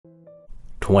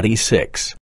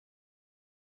26.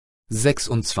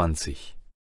 26.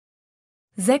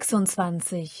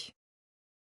 26.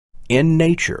 In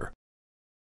nature.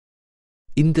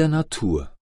 In der Natur.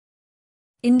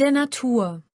 In der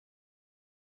Natur.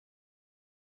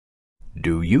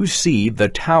 Do you see the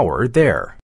tower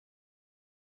there?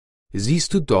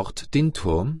 Siehst du dort den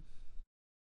Turm?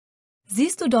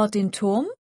 Siehst du dort den Turm?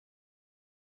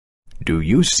 Do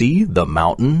you see the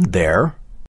mountain there?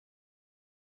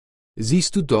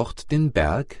 Siehst du dort den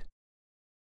Berg?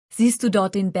 Siehst du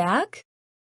dort den Berg?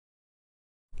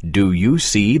 Do you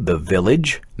see the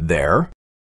village there?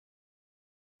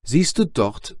 Siehst du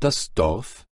dort das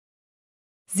Dorf?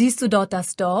 Siehst du dort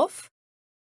das Dorf?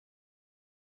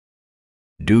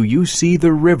 Do you see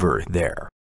the river there?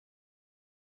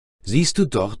 Siehst du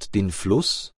dort den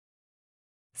Fluss?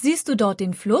 Siehst du dort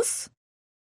den Fluss?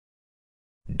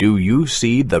 Do you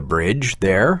see the bridge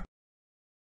there?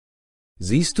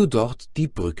 Siehst du dort die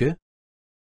Brücke?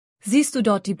 Siehst du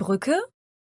dort die Brücke?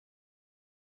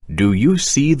 Do you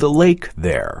see the lake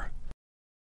there?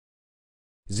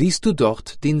 Siehst du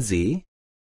dort den See?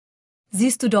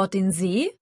 Siehst du dort den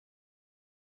See?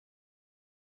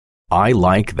 I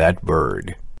like that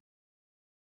bird.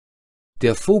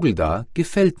 Der Vogel da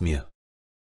gefällt mir.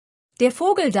 Der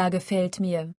Vogel da gefällt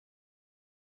mir.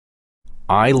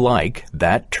 I like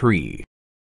that tree.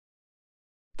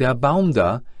 Der Baum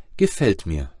da gefällt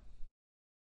mir.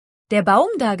 Der Baum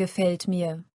da gefällt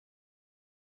mir.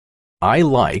 I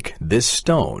like this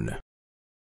stone.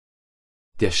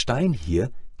 Der Stein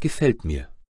hier gefällt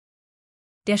mir.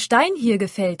 Der Stein hier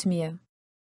gefällt mir.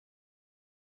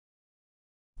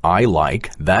 I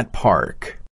like that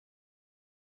park.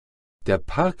 Der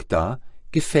Park da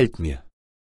gefällt mir.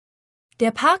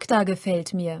 Der Park da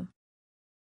gefällt mir.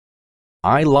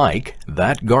 I like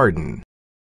that garden.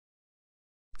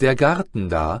 Der Garten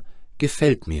da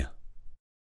gefällt mir.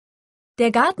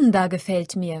 Der Garten da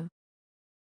gefällt mir.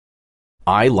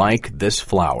 I like this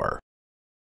flower.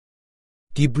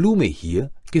 Die Blume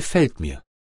hier gefällt mir.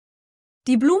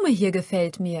 Die Blume hier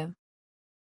gefällt mir.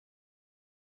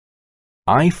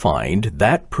 I find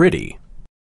that pretty.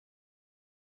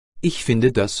 Ich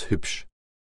finde das hübsch.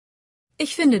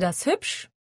 Ich finde das hübsch.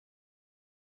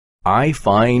 I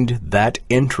find that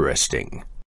interesting.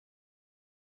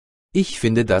 Ich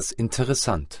finde das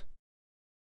interessant.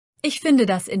 Ich finde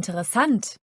das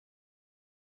interessant.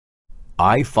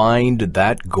 I find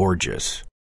that gorgeous.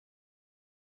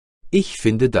 Ich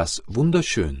finde das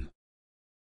wunderschön.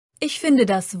 Ich finde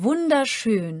das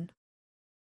wunderschön.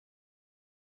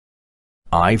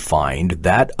 I find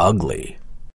that ugly.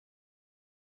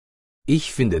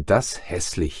 Ich finde das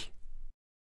hässlich.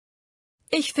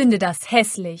 Ich finde das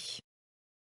hässlich.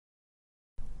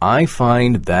 I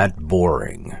find that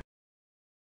boring.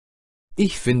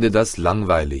 Ich finde das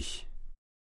langweilig.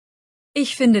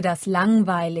 Ich finde das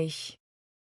langweilig.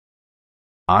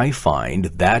 I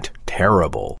find that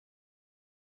terrible.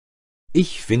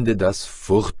 Ich finde das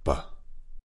furchtbar.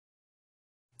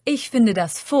 Ich finde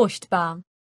das furchtbar.